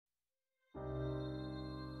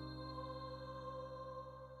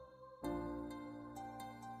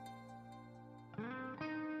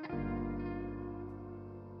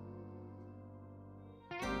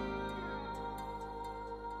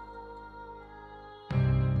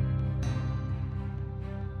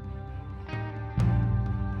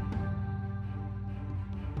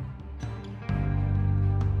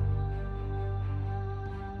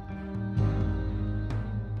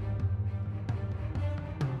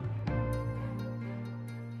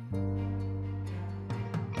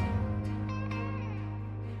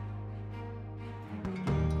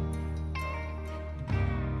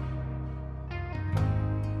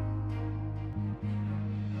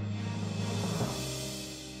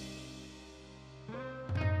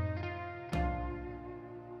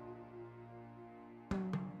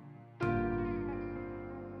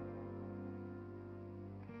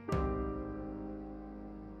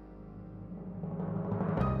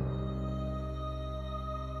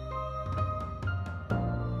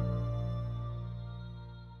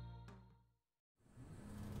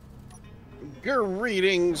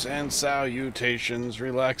Greetings and salutations,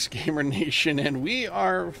 Relax Gamer Nation, and we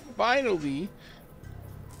are finally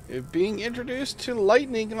being introduced to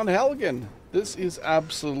lightning on Helgen. This is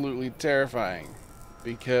absolutely terrifying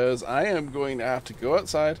because I am going to have to go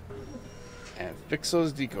outside and fix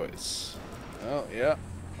those decoys. Oh yeah,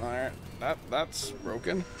 alright, that's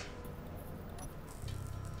broken.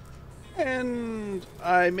 And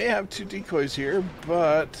I may have two decoys here,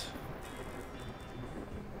 but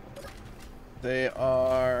they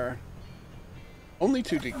are only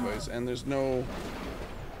two decoys, and there's no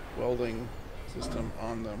welding system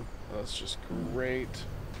on them. That's just great.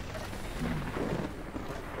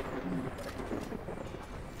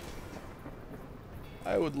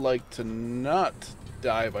 I would like to not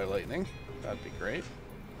die by lightning. That'd be great.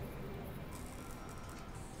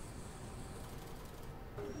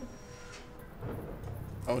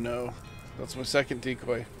 Oh no, that's my second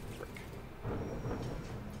decoy. Frick.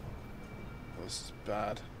 This is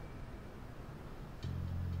bad.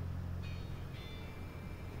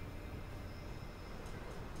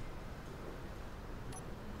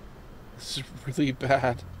 This is really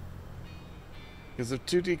bad. Because if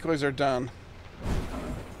two decoys are done.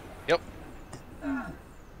 Yep.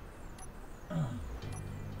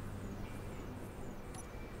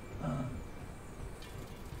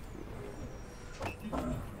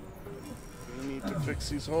 We need to fix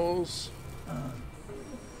these holes.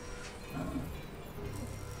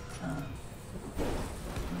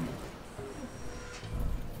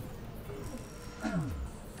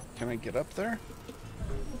 Can I get up there?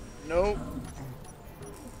 Nope.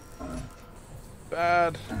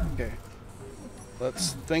 Bad. Okay.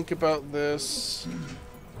 Let's think about this.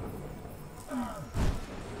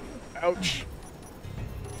 Ouch.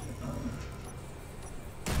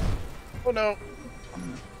 Oh no.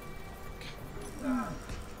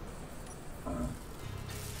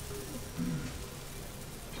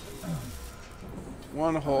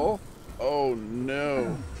 One hole. Oh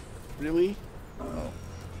no. Really? Oh.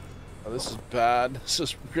 Oh, this is bad. This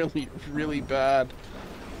is really, really bad.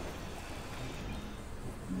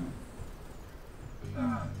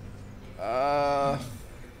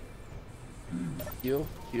 Heal,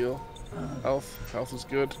 heal. Health. Health is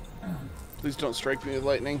good. Please don't strike me with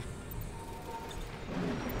lightning.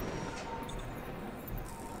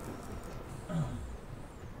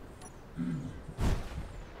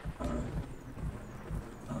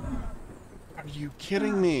 Are you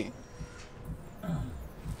kidding me?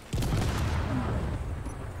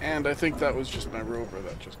 And I think that was just my rover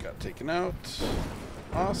that just got taken out.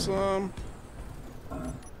 Awesome.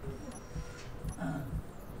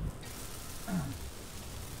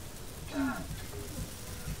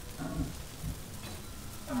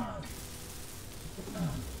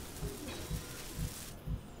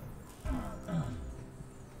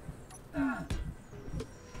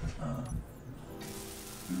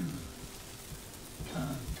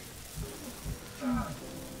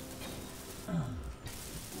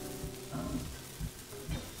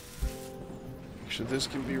 So this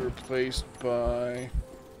can be replaced by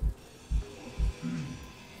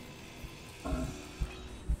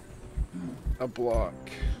a block.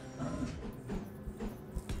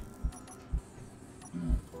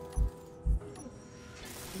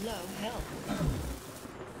 Low health.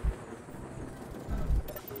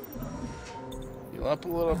 Heal up a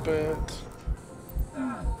little bit.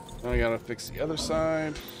 Now I gotta fix the other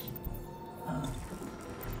side.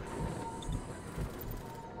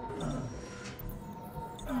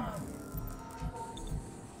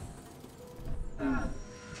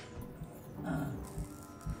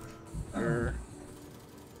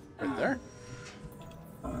 Right there.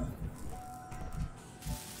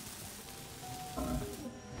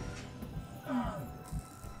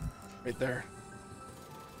 Right there.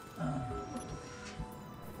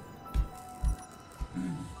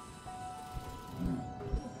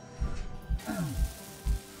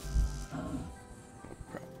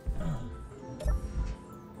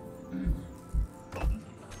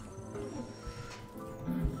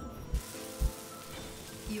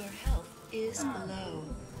 Your health is low.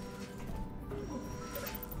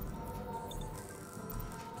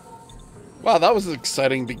 Wow, that was an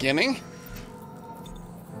exciting beginning.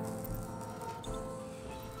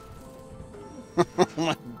 Oh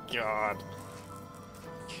my god.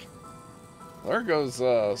 There goes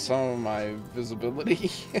some of my visibility.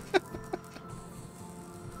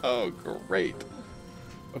 Oh, great.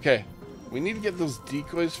 Okay, we need to get those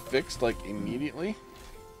decoys fixed, like, immediately.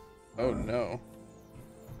 Oh, no.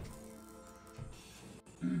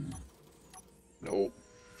 Nope.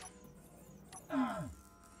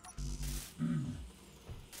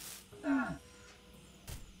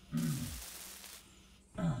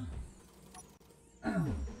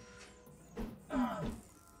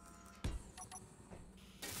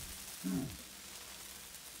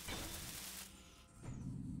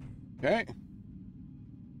 Okay.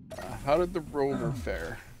 How did the rover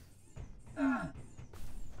fare? I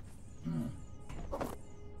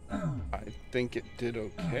think it did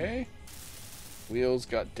okay. Wheels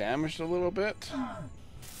got damaged a little bit.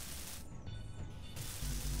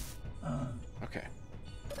 Okay.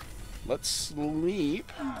 Let's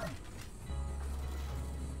sleep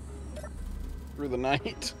through the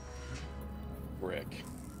night. Rick.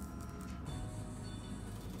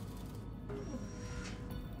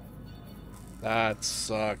 That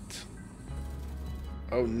sucked.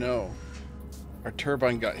 Oh no. Our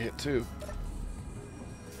turbine got hit too.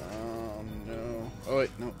 Oh no. Oh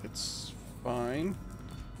wait, no, it's fine.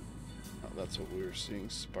 Oh, that's what we were seeing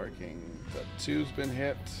sparking. That two's been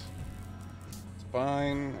hit. It's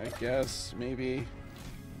fine, I guess, maybe.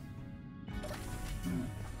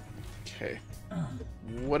 Okay.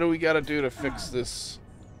 What do we gotta do to fix this?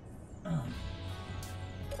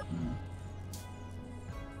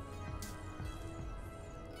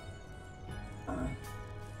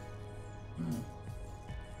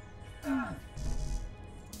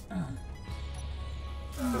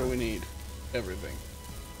 What do we need? Everything.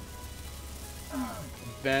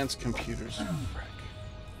 Advanced computers. Frick.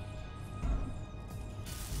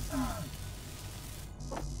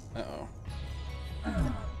 Uh-oh.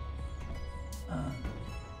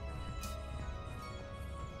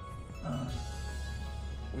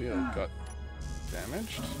 Wheel got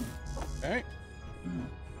damaged. Okay.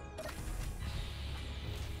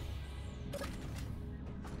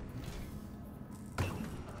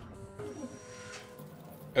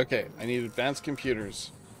 Okay, I need advanced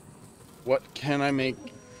computers. What can I make?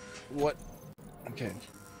 What? Okay.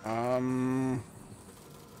 Oh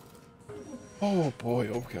boy,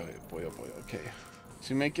 okay, boy, oh boy, okay.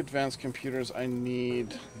 To make advanced computers, I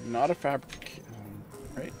need not a fabricator,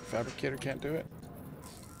 right? Fabricator can't do it.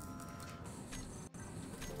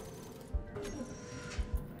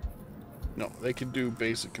 No, they can do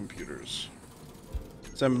basic computers.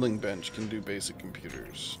 Assembling bench can do basic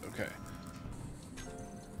computers. Okay.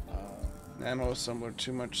 Nano assembler,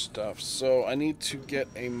 too much stuff. So I need to get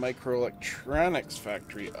a microelectronics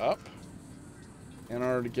factory up. In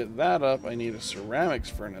order to get that up, I need a ceramics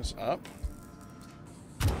furnace up.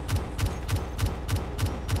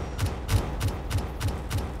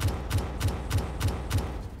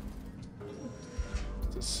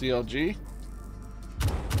 It's a CLG.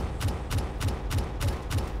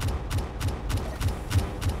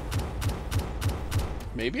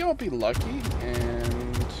 Maybe I'll be lucky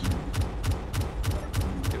and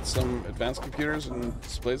get some advanced computers and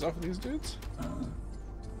displays off of these dudes.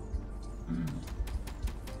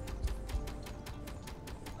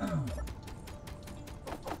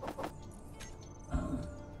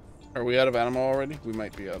 Are we out of ammo already? We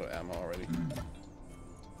might be out of ammo already.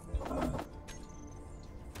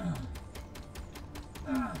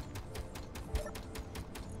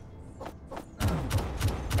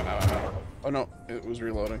 Oh no, it was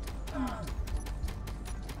reloading.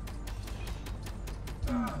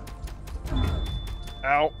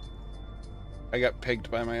 Ow! I got pegged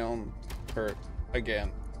by my own turret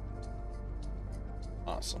again.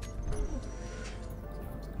 Awesome.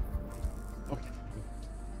 Okay.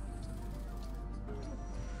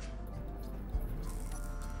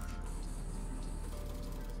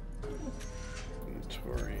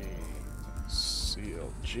 Inventory.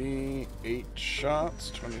 CLG, 8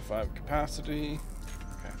 shots, 25 capacity.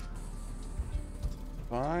 Okay.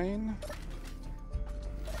 Fine.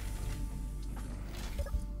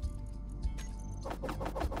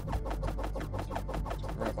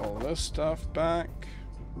 Grab all this stuff back.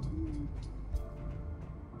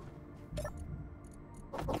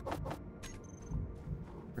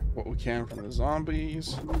 What we can from the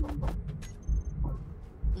zombies.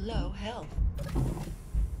 Low health.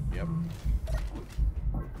 Yep.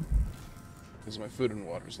 Because my food and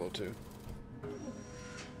water's low too.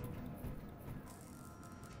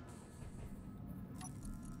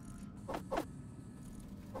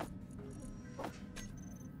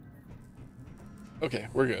 Okay,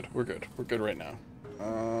 we're good. We're good. We're good right now.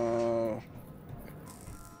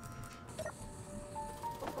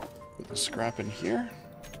 Put the scrap in here.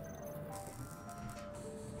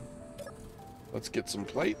 Let's get some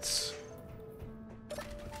plates.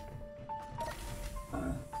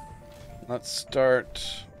 Let's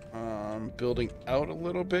start building out a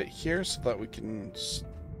little bit here so that we can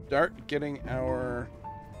start getting our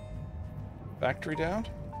factory down.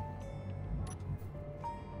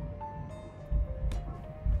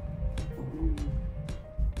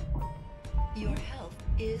 Your health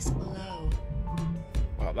is low.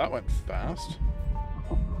 Wow, that went fast.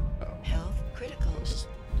 Health critical. This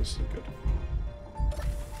isn't good.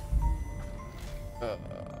 Uh,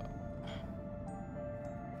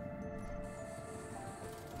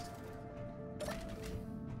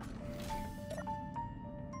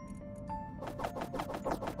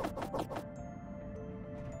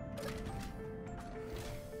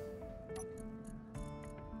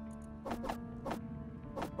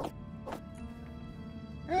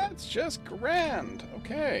 That's just grand.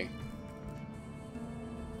 Okay.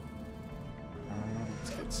 Let's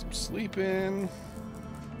get some sleep in.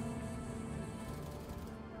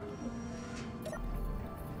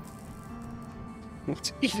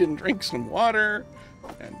 Let's eat and drink some water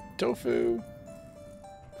and tofu.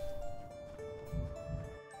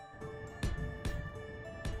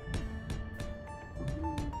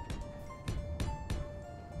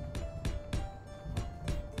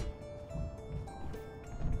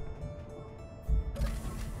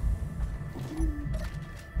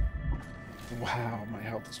 Wow, my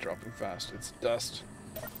health is dropping fast. It's dust.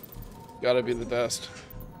 Gotta be the dust.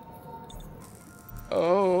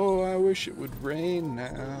 Oh, I wish it would rain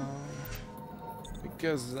now.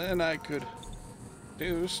 Because then I could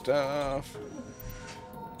do stuff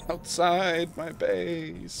outside my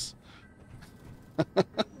base. It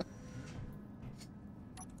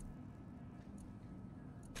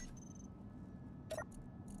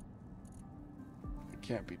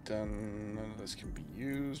can't be done. None of this can be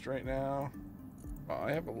used right now. Wow,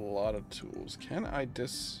 I have a lot of tools. Can I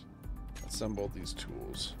disassemble these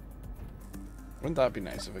tools? Wouldn't that be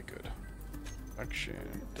nice if I could?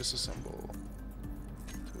 Action, disassemble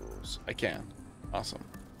tools. I can. Awesome.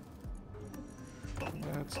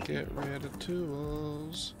 Let's get rid of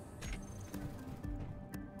tools.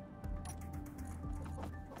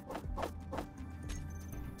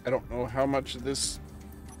 I don't know how much of this...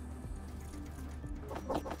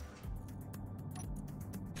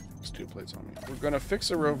 There's 2 plates on me. We're gonna fix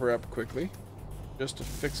a rover up quickly, just to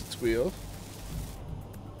fix its wheel.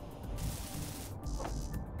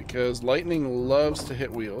 Because lightning loves to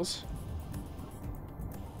hit wheels.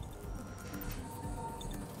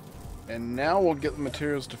 And now we'll get the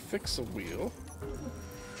materials to fix a wheel.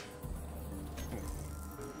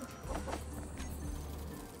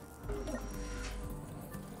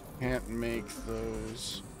 Can't make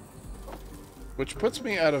those. Which puts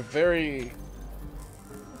me at a very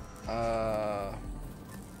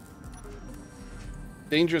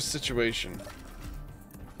dangerous situation.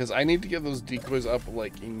 Because I need to get those decoys up,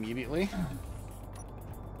 like, immediately.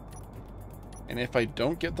 And if I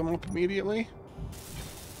don't get them up immediately,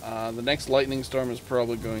 the next lightning storm is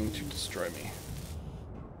probably going to destroy me.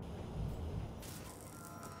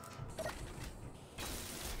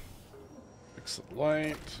 Fix the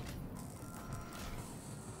light.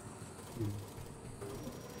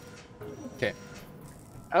 Okay.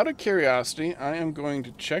 Out of curiosity, I am going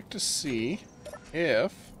to check to see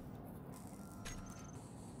if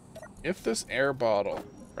this air bottle,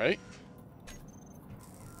 right?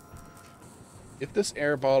 If this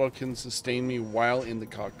air bottle can sustain me while in the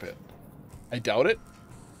cockpit. I doubt it,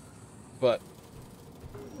 but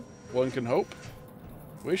one can hope,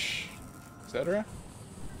 wish, etc.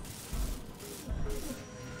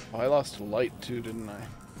 Oh, I lost a light too, didn't I?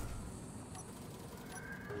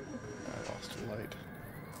 I lost a light.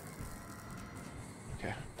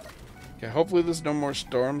 Okay. Okay, hopefully there's no more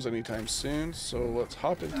storms anytime soon, so let's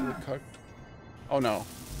hop into the cockpit. Oh no.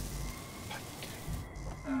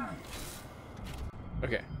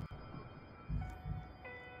 Okay.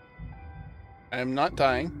 I am not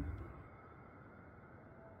dying.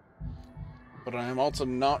 But I am also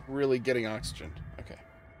not really getting oxygen. Okay.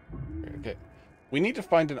 Okay. We need to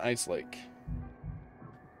find an ice lake.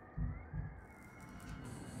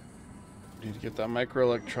 We need to get that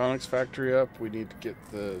microelectronics factory up. We need to get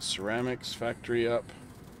the ceramics factory up.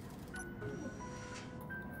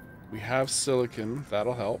 We have silicon.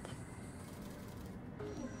 That'll help.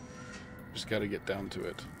 Just gotta get down to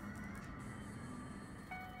it.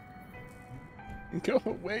 Go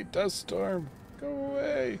away, dust storm. Go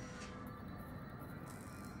away.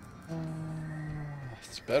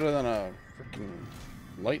 It's better than a freaking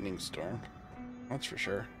lightning storm. That's for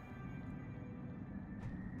sure.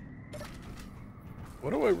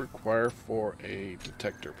 What do I require for a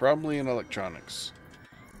detector? Probably in electronics.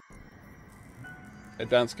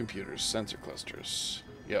 Advanced computers, sensor clusters.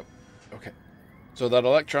 Yep. Okay. So that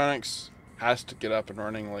electronics has to get up and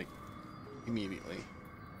running, like, immediately.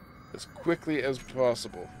 As quickly as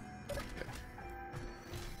possible. Okay.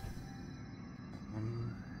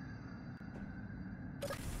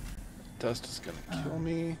 Dust is gonna kill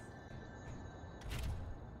me.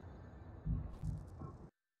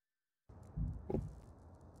 Oop.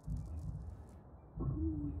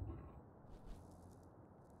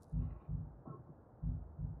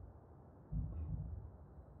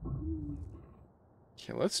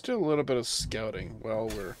 Okay, let's do a little bit of scouting while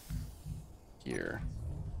we're here.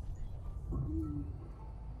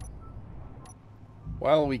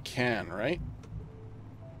 While we can, right?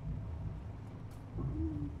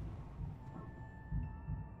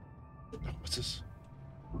 Oh, what's this?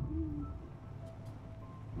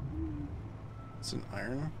 It's an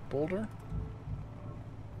iron boulder?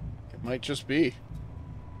 It might just be.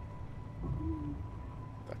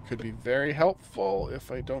 That could be very helpful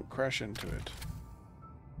if I don't crash into it.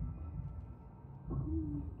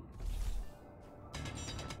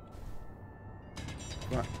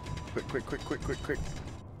 Come on. Quick, quick, quick, quick, quick, quick.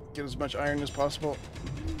 Get as much iron as possible.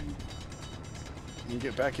 And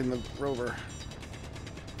get back in the rover.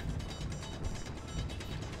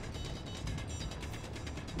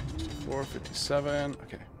 $4.57.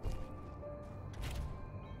 Okay.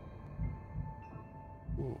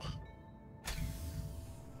 Ooh.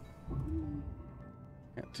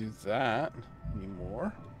 Can't do that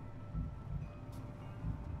anymore.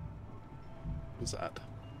 What's that?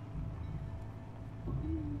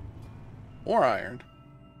 More iron.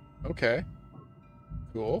 Okay.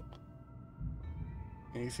 Cool.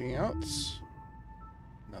 Anything else?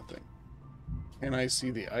 Nothing. Can I see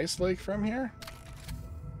the ice lake from here?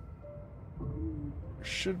 There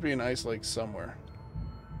should be an ice lake somewhere.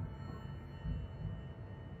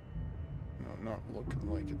 No, not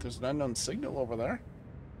looking like it. There's an unknown signal over there.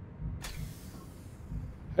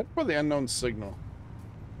 Head for the unknown signal.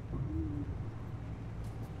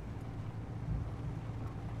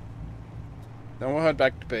 Then we'll head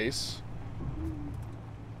back to base.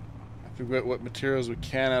 After we get what materials we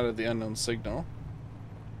can out of the unknown signal.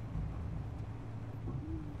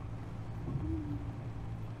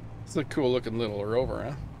 It's a cool looking little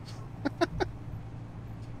rover, huh?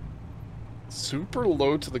 Super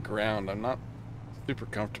low to the ground. I'm not super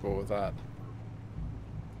comfortable with that.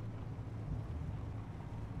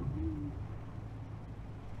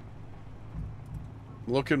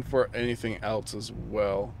 Looking for anything else as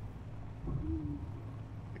well.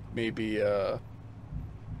 Maybe, there's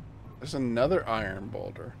another iron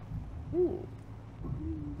boulder. Ooh.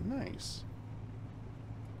 Nice.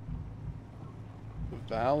 The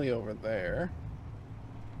valley over there.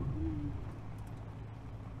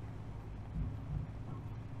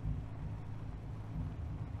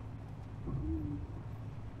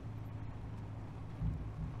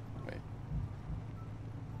 Wait.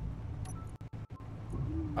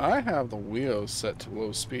 I have the wheels set to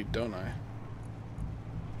low speed, don't I?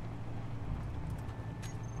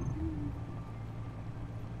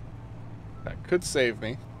 That could save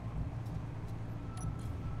me.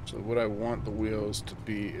 So what I want the wheels to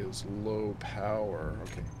be is low power.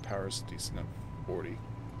 Okay, power's decent at 40.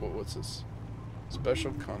 What's this?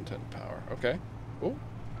 Special content power. Okay, cool.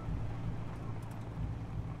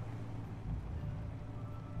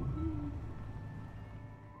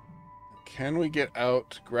 Can we get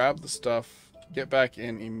out, grab the stuff, get back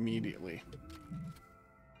in immediately?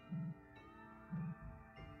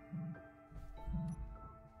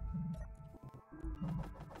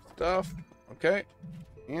 Stuff. Okay.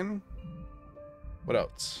 In. What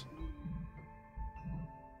else?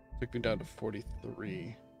 Took me down to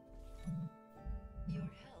 43. Your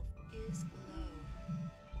health is low.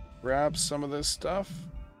 Grab some of this stuff.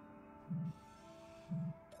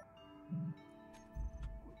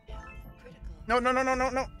 Health critical. No, no, no, no, no,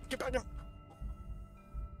 no. Get back in.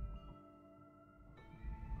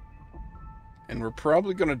 And we're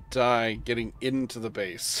probably going to die getting into the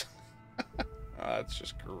base. That's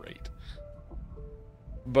just great.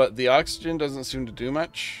 But the oxygen doesn't seem to do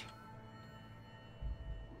much.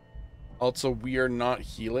 Also, we are not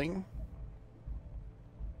healing.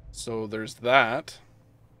 So there's that.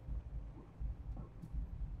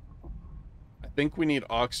 I think we need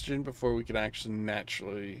oxygen before we can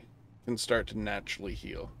actually start to naturally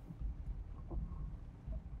heal.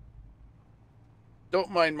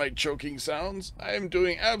 Don't mind my choking sounds. I am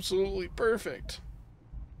doing absolutely perfect.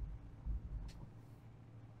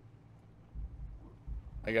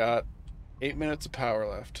 I got 8 minutes of power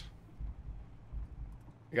left.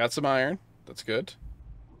 I got some iron. That's good.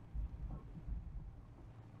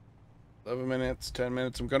 11 minutes, 10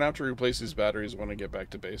 minutes. I'm going to have to replace these batteries when I get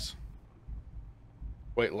back to base.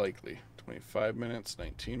 Quite likely. 25 minutes,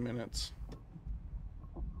 19 minutes.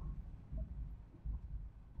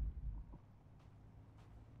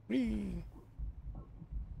 Whee!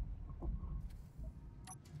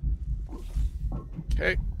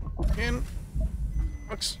 Okay. In.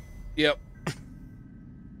 Yep.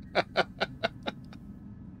 But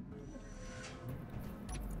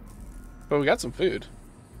we got some food.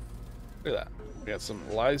 Look at that. We got some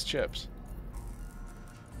Lies chips.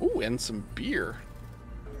 Ooh, and some beer.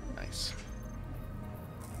 Nice.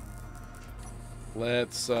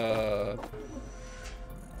 Let's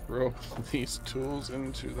throw these tools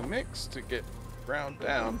into the mix to get ground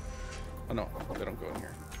down. Oh no, they don't go in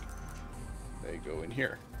here. They go in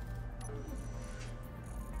here.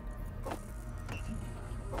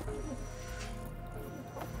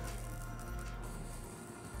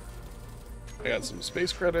 I got some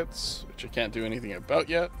space credits, which I can't do anything about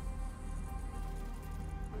yet.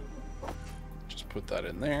 Just put that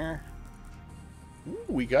in there. Ooh,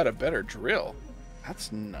 we got a better drill.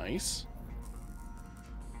 That's nice.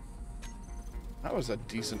 That was a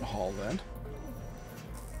decent haul then.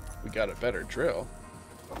 We got a better drill.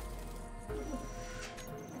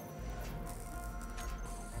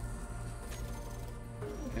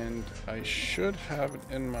 And I should have it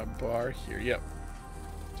in my bar here. Yep.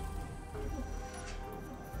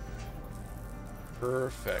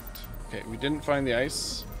 Perfect. Okay, we didn't find the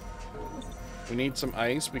ice. We need some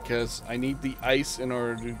ice because I need the ice in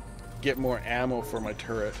order to get more ammo for my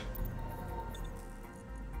turret.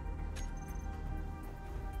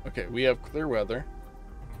 Okay, we have clear weather.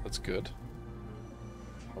 That's good.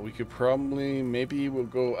 We could probably, maybe we'll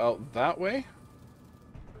go out that way.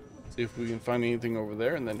 See if we can find anything over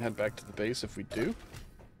there and then head back to the base if we do.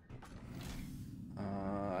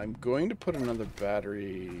 I'm going to put another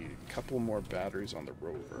battery, a couple more batteries on the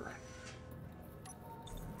rover.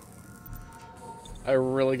 I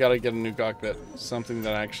really got to get a new cockpit, something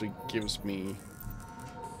that actually gives me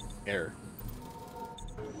air.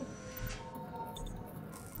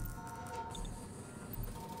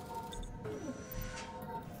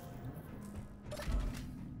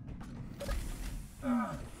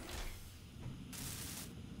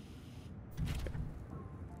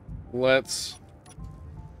 Let's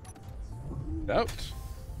get out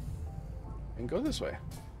and go this way.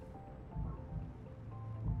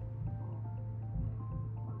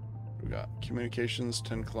 We got communications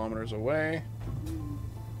 10 kilometers away.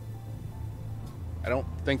 I don't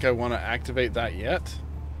think I want to activate that yet.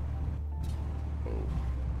 Oh.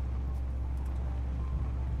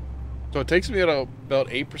 So it takes me about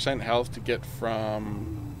 8% health to get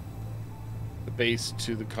from the base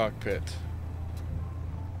to the cockpit.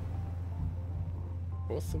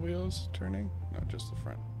 Both the wheels turning? Not just the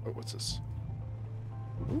front. Oh, what's this?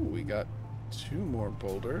 Ooh, we got 2 more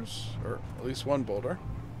boulders, or at least 1 boulder.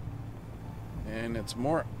 And it's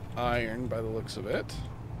more iron by the looks of it.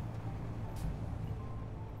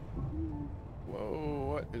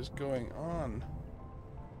 Whoa, what is going on?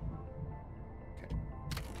 Okay.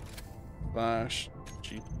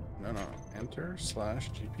 Enter /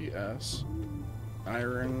 GPS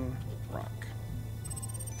iron rock.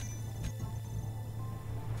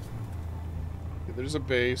 Okay, there's a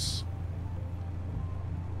base.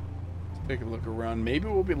 Let's take a look around. Maybe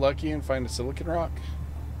we'll be lucky and find a silicon rock.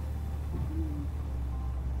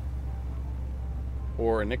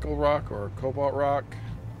 Or a nickel rock or a cobalt rock.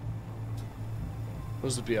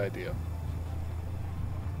 Those would be ideal.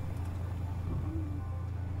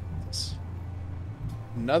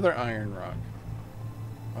 Another iron rock.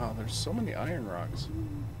 Wow, there's so many iron rocks.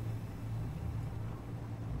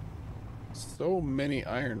 So many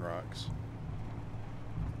iron rocks.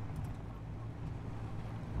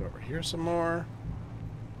 Go over here some more.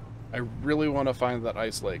 I really want to find that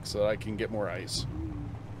ice lake so that I can get more ice.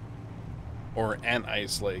 Or an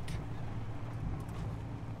ice lake.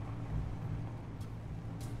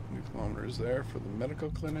 2 kilometers there for the medical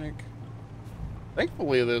clinic.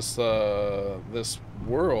 Thankfully, this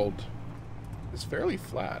world is fairly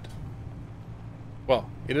flat. Well,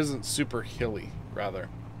 it isn't super hilly, rather.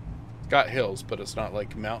 It's got hills, but it's not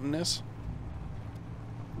like mountainous.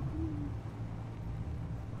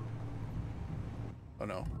 Oh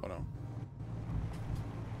no, oh no.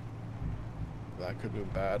 That could be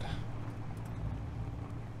bad.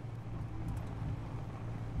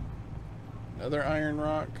 Another iron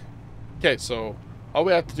rock. Okay, so all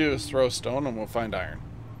we have to do is throw a stone and we'll find iron.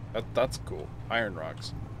 That's cool. Iron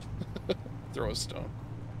rocks. Throw a stone.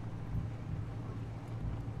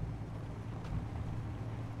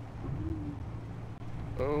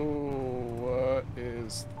 Oh, what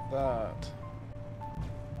is that?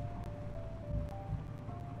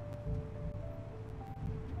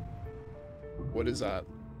 What is that?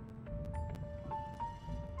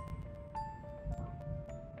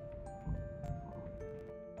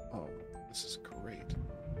 Oh, this is great.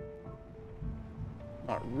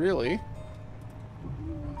 Not really.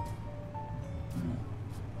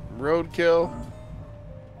 Roadkill.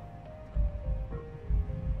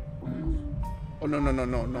 Oh, no, no, no,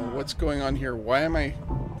 no, no. What's going on here? Why am I...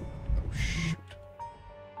 Oh, shoot.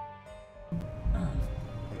 Oh,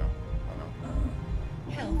 no. Oh,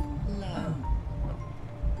 no. Health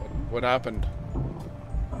What happened?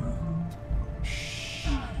 Shh.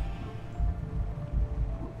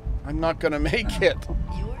 I'm not gonna make it.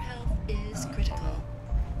 Your health is critical.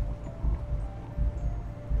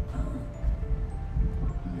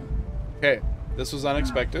 Okay, this was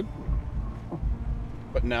unexpected.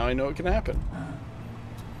 But now I know it can happen.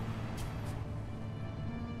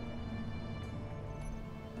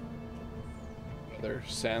 Another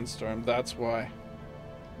sandstorm, that's why.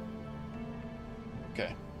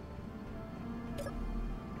 Okay.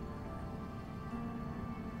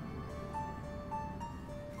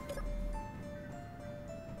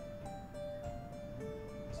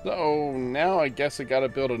 So now I guess I gotta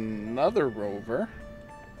build another rover.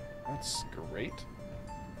 That's great.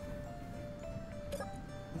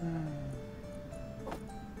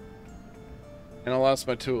 And I lost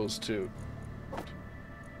my tools too.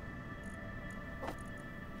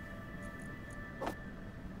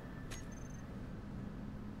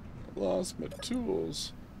 Lost my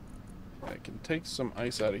tools. I can take some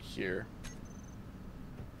ice out of here.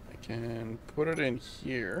 I can put it in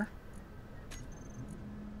here.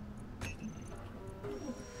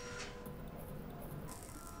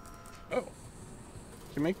 Oh.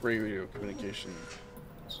 Can make radio communication.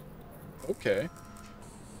 Okay.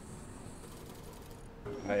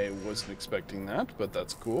 I wasn't expecting that, but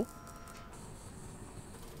that's cool.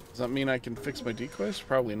 Does that mean I can fix my decoys?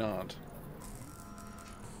 Probably not.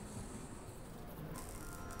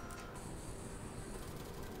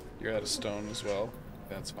 You're out of stone as well.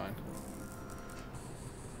 That's fine.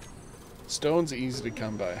 Stone's easy to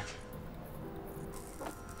come by.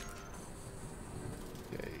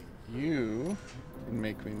 Okay, you can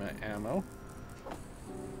make me my ammo.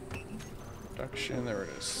 Production, there it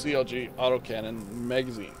is. CLG, autocannon,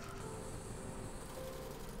 magazine.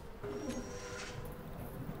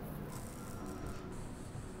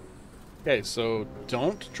 Okay, so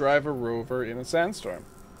don't drive a rover in a sandstorm.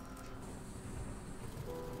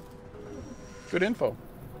 Good info.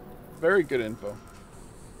 Very good info.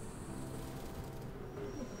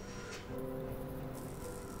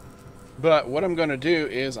 But what I'm going to do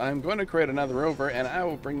is I'm going to create another rover and I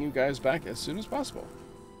will bring you guys back as soon as possible.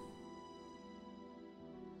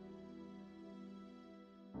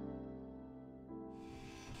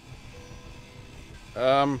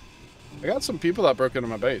 I got some people that broke into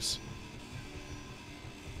my base.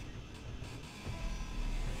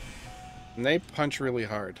 And they punch really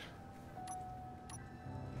hard.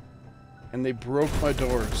 And they broke my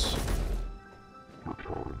doors.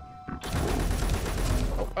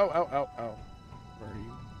 Oh, ow, ow, ow, ow. Where are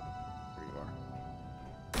you? There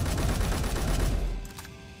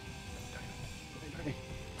you are.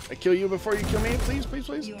 I kill you before you kill me, please, please,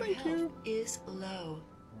 please. Your Thank health you. is low.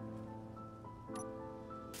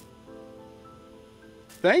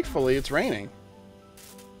 Thankfully, it's raining.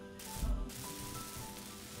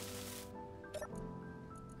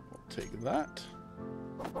 We'll take that.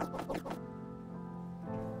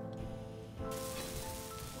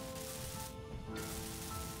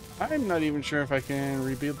 I'm not even sure if I can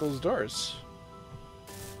rebuild those doors.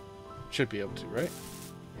 Should be able to, right?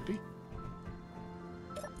 Maybe.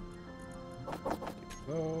 Take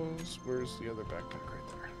those. Where's the other backpack? Right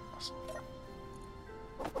there. Awesome.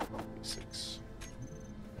 6.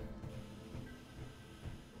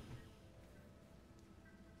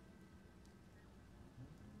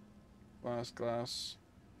 Glass.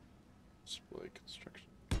 Display construction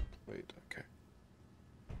plate. Okay.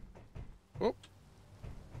 Oh.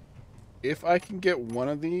 If I can get one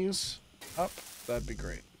of these up, that'd be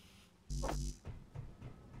great.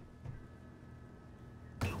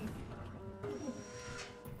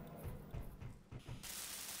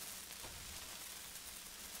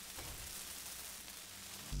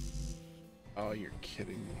 Oh, you're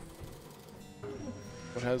kidding me.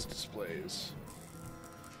 What has displays?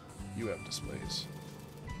 You have displays.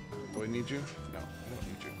 Do I need you? No, I don't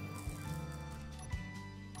need you.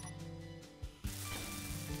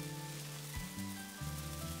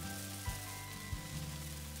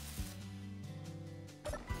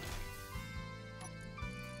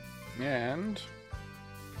 And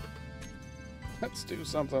let's do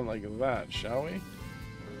something like that, shall we? Oh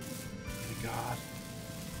my God.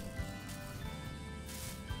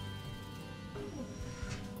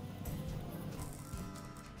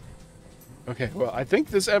 Okay, well, I think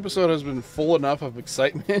this episode has been full enough of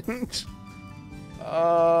excitement.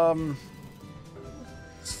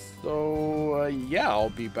 Yeah, I'll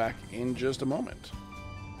be back in just a moment.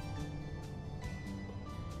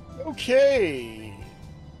 Okay.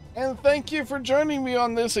 And thank you for joining me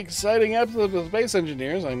on this exciting episode of Space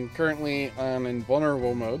Engineers. I'm currently on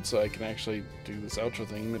invulnerable mode, so I can actually do this outro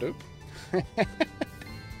thing.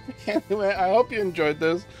 Anyway, I hope you enjoyed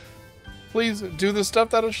this. Please do the stuff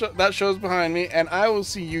that shows behind me, and I will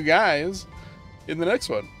see you guys in the next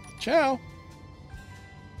one. Ciao.